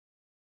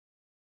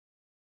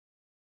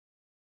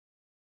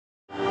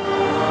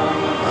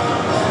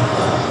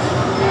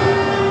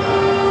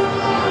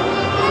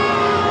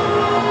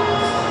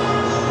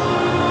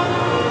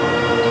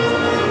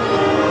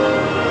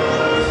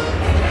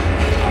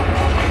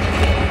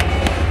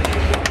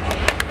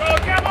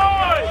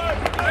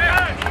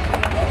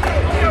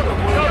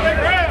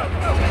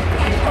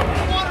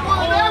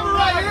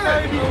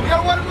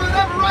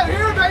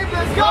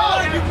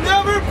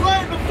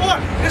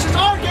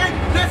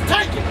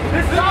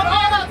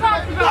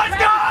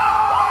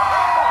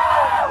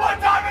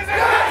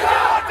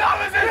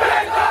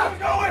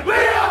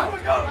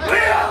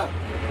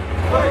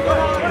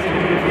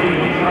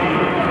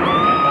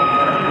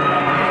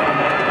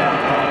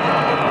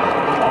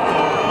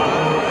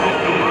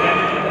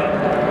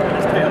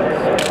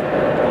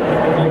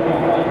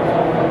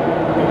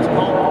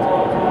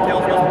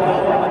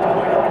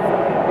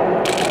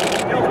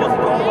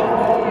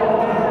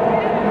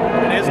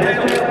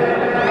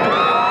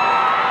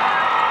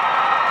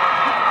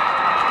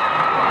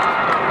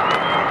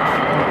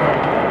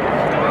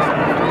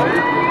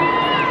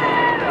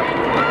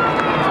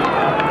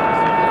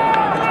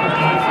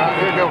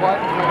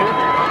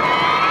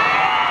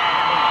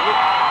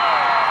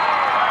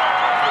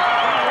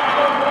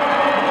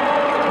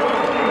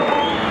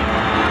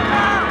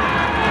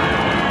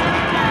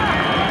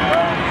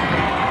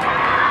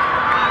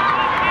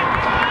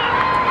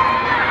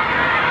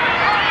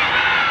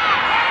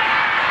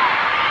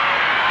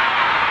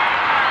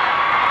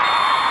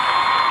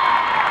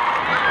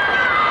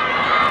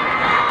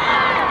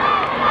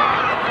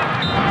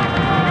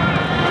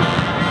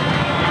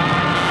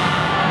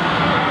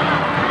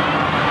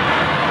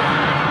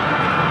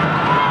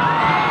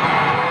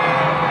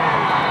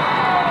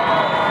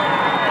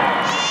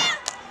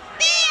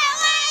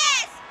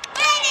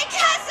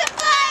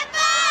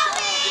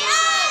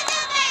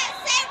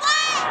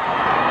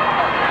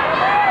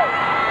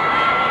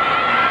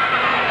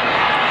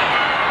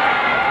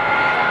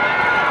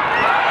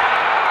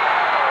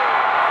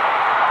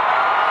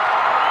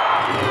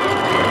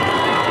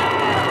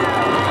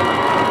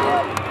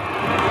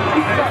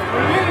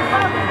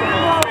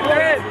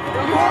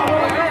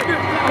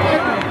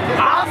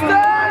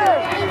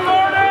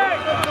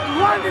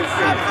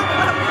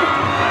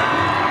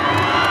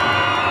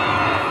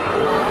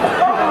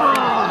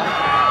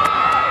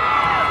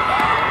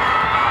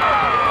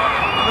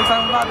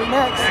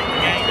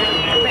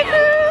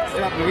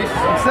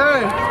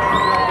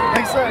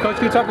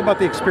Can you talk about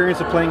the experience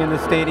of playing in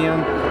this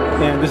stadium,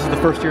 and this is the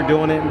first year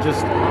doing it, and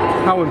just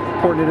how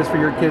important it is for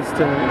your kids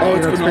to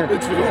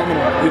it's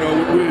phenomenal. You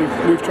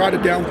know, we've tried to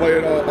downplay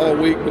it all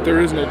week, but there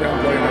is no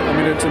downplaying it. I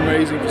mean, it's an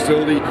amazing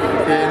facility,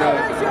 and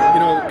you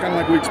know, kind of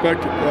like we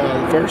expected.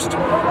 First,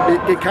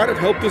 it kind of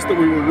helped us that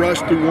we were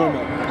rushed through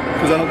warm-up,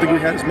 because I don't think we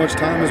had as much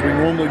time as we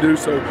normally do,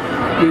 so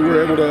we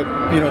were able to,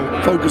 you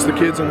know, focus the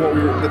kids on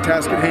the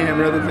task at hand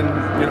rather than,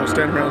 you know,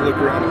 stand around and look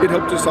around. It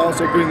helped us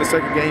also being the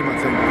second game, I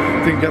think.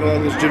 I think got a lot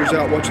of those jitters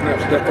out watching the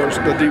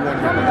D1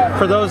 game.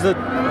 For those that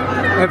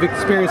have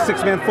experienced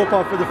six-man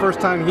football for the first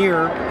time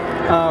here,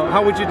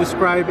 how would you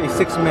describe a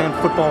six-man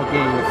football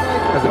game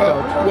as a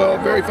coach? Well,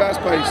 very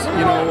fast-paced.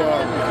 You know,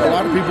 a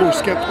lot of people are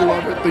skeptical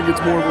of it, think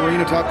it's more of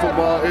arena-type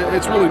football.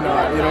 It's really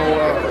not. You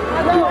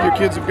know, your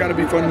kids have got to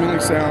be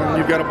fundamentally sound.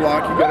 You've got to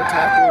block. You've got to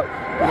tackle.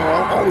 You know,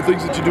 all the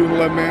things that you do in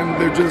 11-man,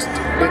 they're just,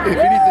 if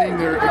anything,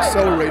 they're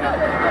accelerated.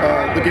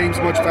 The game's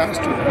much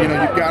faster. You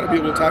know, you've got to be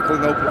able to tackle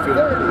in the open field.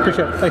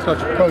 Appreciate it. Thanks, Coach.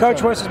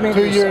 Coach, what's this mean?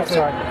 2 years.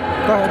 Sorry.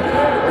 Go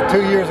ahead.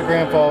 2 years of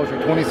Grand Falls.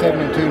 You're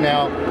 27-2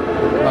 now.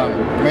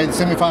 Made the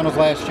semifinals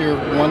last year,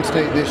 won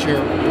state this year.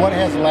 What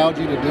has allowed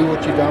you to do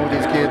what you've done with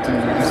these kids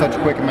in such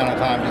a quick amount of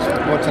time? Just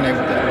what's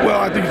enabled that? Well,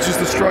 I think it's just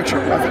the structure.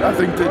 I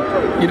think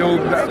that, you know,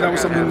 that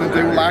was something that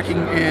they were lacking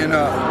in,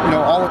 you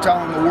know, all the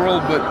talent in the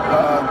world, but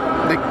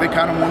they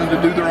kind of wanted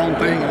to do their own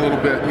thing a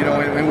little bit, you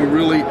know, and we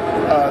really,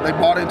 they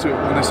bought into it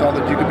when they saw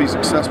that you could be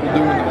successful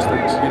doing those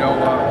things. You know,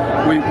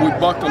 we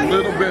bucked a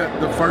little bit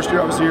the first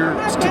year I was here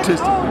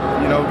statistically,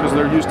 you know, because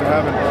they're used to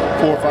having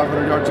 400 or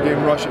 500 yards a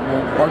game rushing.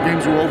 Well, our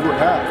games were over at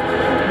half,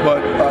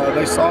 but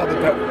they saw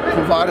that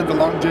provided the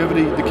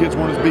longevity. The kids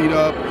weren't as beat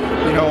up,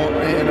 you know,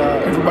 and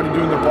everybody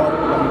doing their part.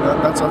 I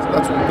mean,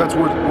 that's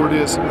where it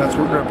is, and that's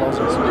where Grand Falls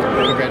is.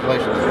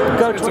 Congratulations.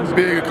 It's a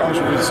big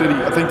accomplishment for the city.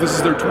 I think this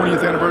is their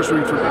 20th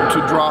anniversary to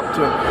drop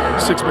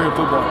to six-man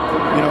football.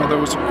 You know, there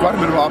was quite a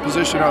bit of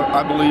opposition,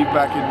 I believe,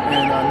 back in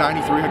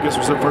 '93. I guess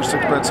was their first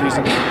six-man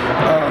season.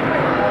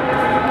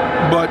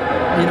 But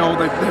you know,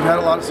 they've had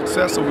a lot of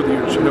success over the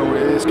years. You know,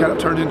 it's kind of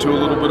turned into a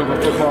little bit of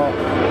a football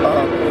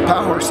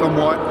power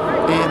somewhat,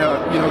 and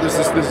you know, this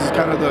is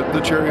kind of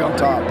the cherry on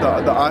top,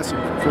 the icing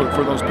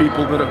for those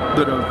people that have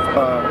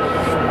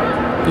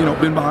you know,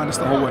 been behind us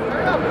the whole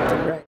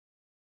way.